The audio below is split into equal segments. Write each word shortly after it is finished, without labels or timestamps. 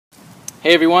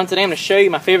Hey everyone, today I'm going to show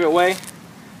you my favorite way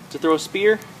to throw a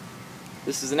spear.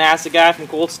 This is an Assegai from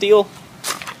cold steel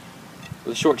with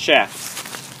a short shaft.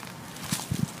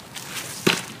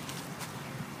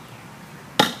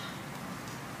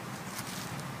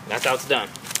 That's how it's done.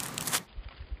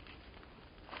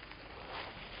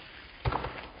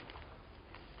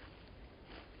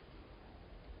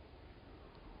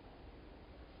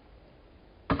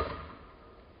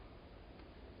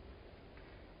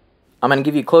 I'm going to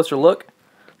give you a closer look.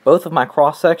 Both of my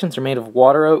cross sections are made of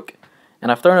water oak,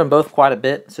 and I've thrown them both quite a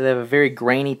bit, so they have a very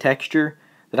grainy texture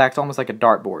that acts almost like a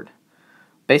dartboard.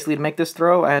 Basically, to make this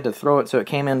throw, I had to throw it so it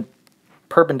came in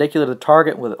perpendicular to the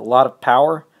target with a lot of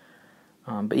power.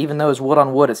 But even though it's wood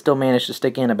on wood, it still managed to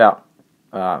stick in about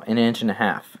an inch and a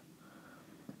half.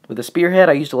 With the spearhead,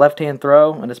 I used a left-hand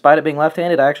throw, and despite it being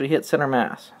left-handed, I actually hit center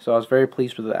mass, so I was very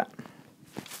pleased with that.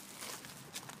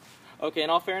 Okay,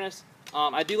 in all fairness,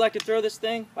 I do like to throw this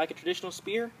thing like a traditional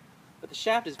spear, but the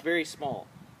shaft is very small,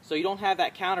 so you don't have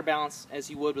that counterbalance as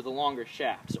you would with a longer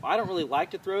shaft. So I don't really like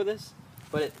to throw this,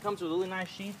 but it comes with a really nice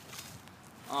sheath,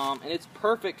 and it's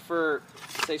perfect for,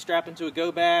 say, strapped into a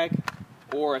go bag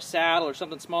or a saddle or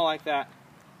something small like that,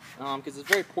 because it's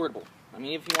very portable. I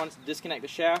mean, if you wanted to disconnect the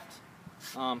shaft,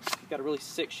 you've got a really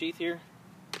sick sheath here,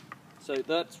 so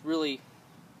that's really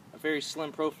a very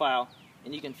slim profile,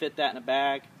 and you can fit that in a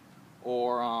bag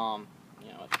or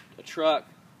a truck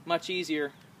much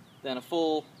easier than a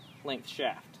full-length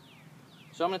shaft.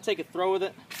 So I'm going to take a throw with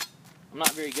it. I'm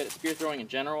not very good at spear throwing in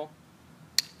general,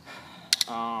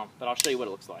 but I'll show you what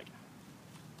it looks like.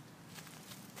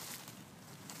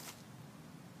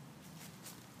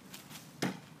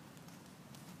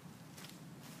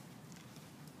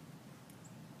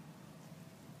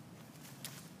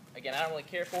 Again, I don't really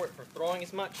care for it for throwing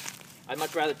as much. I'd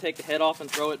much rather take the head off and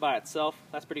throw it by itself.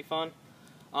 That's pretty fun.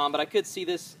 But I could see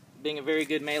this being a very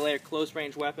good melee or close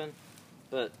range weapon,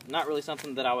 but not really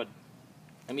something that I would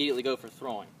immediately go for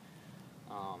throwing.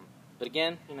 But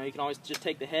again, you can always just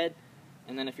take the head,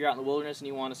 and then if you're out in the wilderness and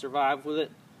you want to survive with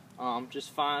it, just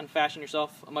fashion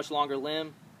yourself a much longer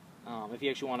limb if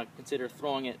you actually want to consider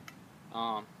throwing it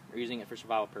or using it for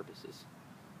survival purposes.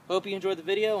 Hope you enjoyed the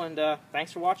video, and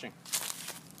thanks for watching.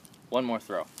 One more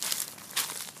throw.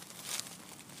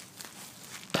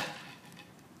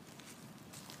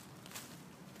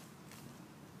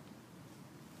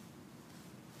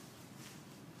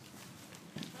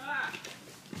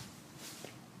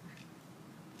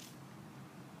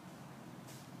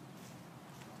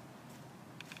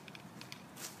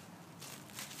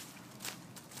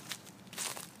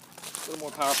 A little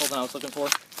more powerful than I was looking for.